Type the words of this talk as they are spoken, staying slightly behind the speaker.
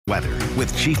Weather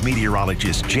with Chief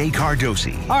Meteorologist Jay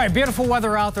Cardosi. All right, beautiful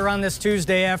weather out there on this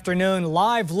Tuesday afternoon.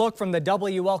 Live look from the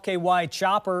WLKY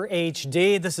Chopper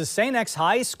HD. This is St. X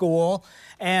High School,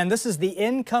 and this is the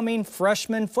incoming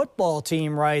freshman football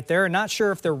team right there. Not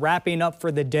sure if they're wrapping up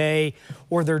for the day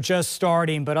or they're just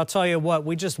starting, but I'll tell you what,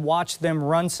 we just watched them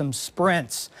run some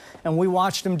sprints, and we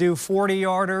watched them do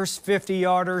 40-yarders,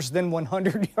 50-yarders, then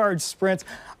 100-yard sprints.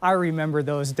 I remember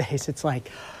those days. It's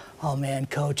like, oh man,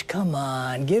 coach, come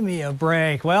on, give me a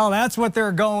break. Well, that's what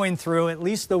they're going through. At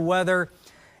least the weather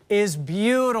is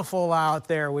beautiful out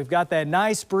there. We've got that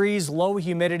nice breeze, low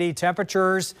humidity,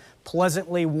 temperatures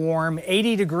pleasantly warm,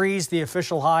 80 degrees, the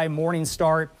official high, morning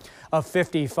start of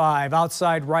 55.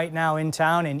 Outside right now in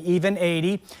town, and even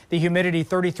 80. The humidity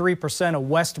 33%, a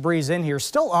west breeze in here,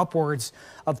 still upwards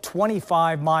of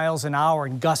 25 miles an hour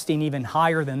and gusting even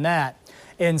higher than that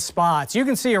in spots. You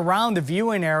can see around the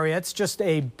viewing area, it's just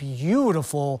a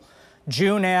beautiful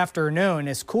June afternoon.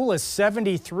 As cool as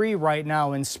 73 right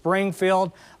now in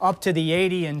Springfield, up to the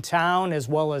 80 in town, as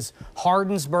well as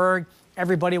Hardinsburg.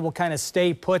 Everybody will kind of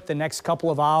stay put the next couple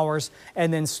of hours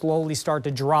and then slowly start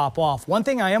to drop off. One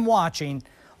thing I am watching,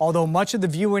 although much of the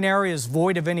viewing area is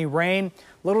void of any rain,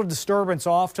 little disturbance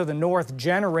off to the north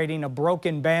generating a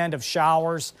broken band of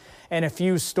showers and a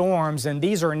few storms, and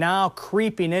these are now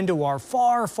creeping into our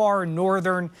far, far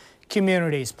northern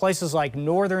communities. Places like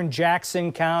northern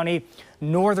Jackson County,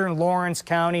 northern Lawrence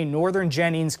County, northern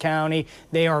Jennings County.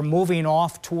 They are moving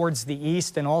off towards the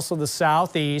east and also the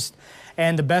southeast.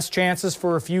 And the best chances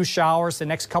for a few showers the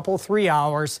next couple, 3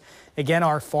 hours, again,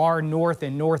 are far north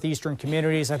and northeastern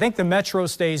communities. I think the metro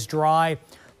stays dry,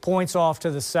 points off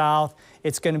to the south.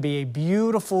 It's going to be a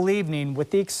beautiful evening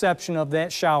with the exception of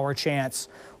that shower chance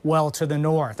well to the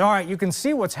north. All right, you can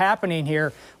see what's happening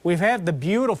here. We've had the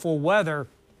beautiful weather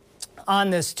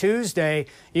on this Tuesday.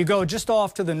 You go just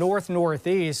off to the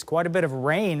north-northeast, quite a bit of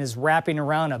rain is wrapping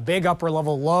around a big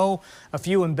upper-level low, a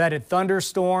few embedded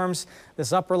thunderstorms.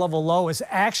 This upper-level low is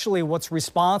actually what's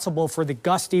responsible for the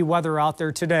gusty weather out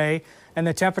there today, and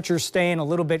the temperatures staying a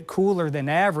little bit cooler than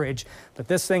average. But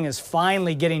this thing is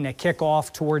finally getting a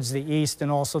kickoff towards the east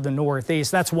and also the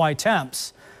northeast. That's why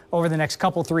temps over the next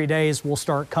couple, 3 days will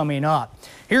start coming up.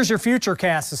 Here's your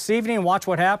futurecast this evening. Watch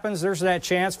what happens. There's that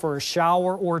chance for a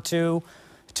shower or two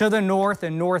to the north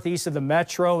and northeast of the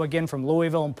metro, again from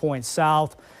Louisville and points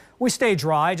south. We stay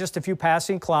dry, just a few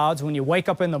passing clouds. When you wake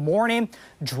up in the morning,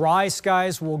 dry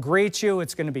skies will greet you.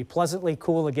 It's going to be pleasantly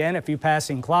cool again, a few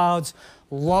passing clouds.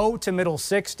 Low to middle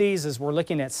 60s as we're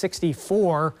looking at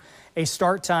 64. A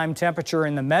start time temperature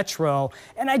in the metro.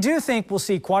 And I do think we'll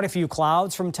see quite a few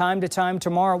clouds from time to time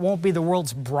tomorrow. It won't be the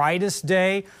world's brightest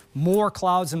day, more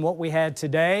clouds than what we had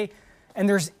today. And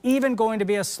there's even going to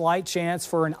be a slight chance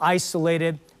for an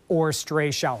isolated or a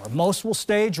stray shower. Most will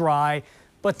stay dry,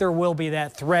 but there will be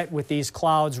that threat with these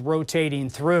clouds rotating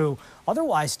through.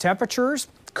 Otherwise, temperatures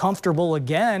comfortable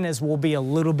again, as we'll be a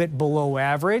little bit below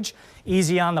average.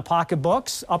 Easy on the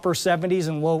pocketbooks, upper 70s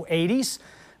and low 80s.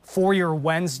 For your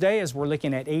Wednesday, as we're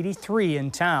looking at 83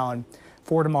 in town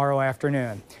for tomorrow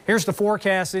afternoon. Here's the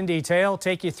forecast in detail.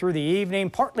 Take you through the evening.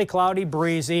 Partly cloudy,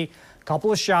 breezy. A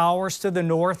couple of showers to the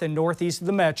north and northeast of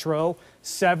the metro.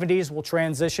 70s will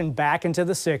transition back into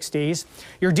the 60s.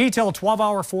 Your detailed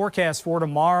 12-hour forecast for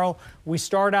tomorrow. We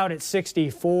start out at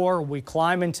 64. We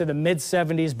climb into the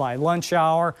mid-70s by lunch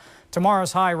hour.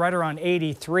 Tomorrow's high right around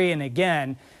 83. And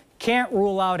again, can't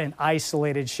rule out an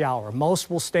isolated shower. Most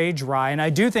will stay dry, and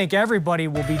I do think everybody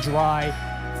will be dry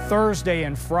Thursday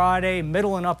and Friday,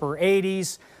 middle and upper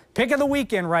 80s. Pick of the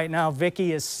weekend right now,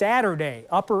 Vicki, is Saturday,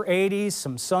 upper 80s,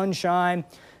 some sunshine,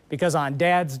 because on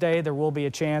Dad's Day there will be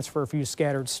a chance for a few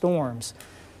scattered storms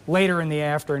later in the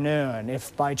afternoon.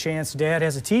 If by chance Dad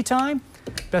has a tea time,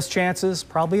 best chances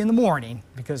probably in the morning,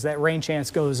 because that rain chance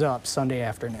goes up Sunday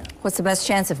afternoon. What's the best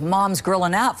chance if Mom's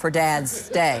grilling out for Dad's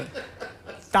Day?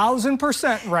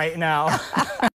 1000% right now.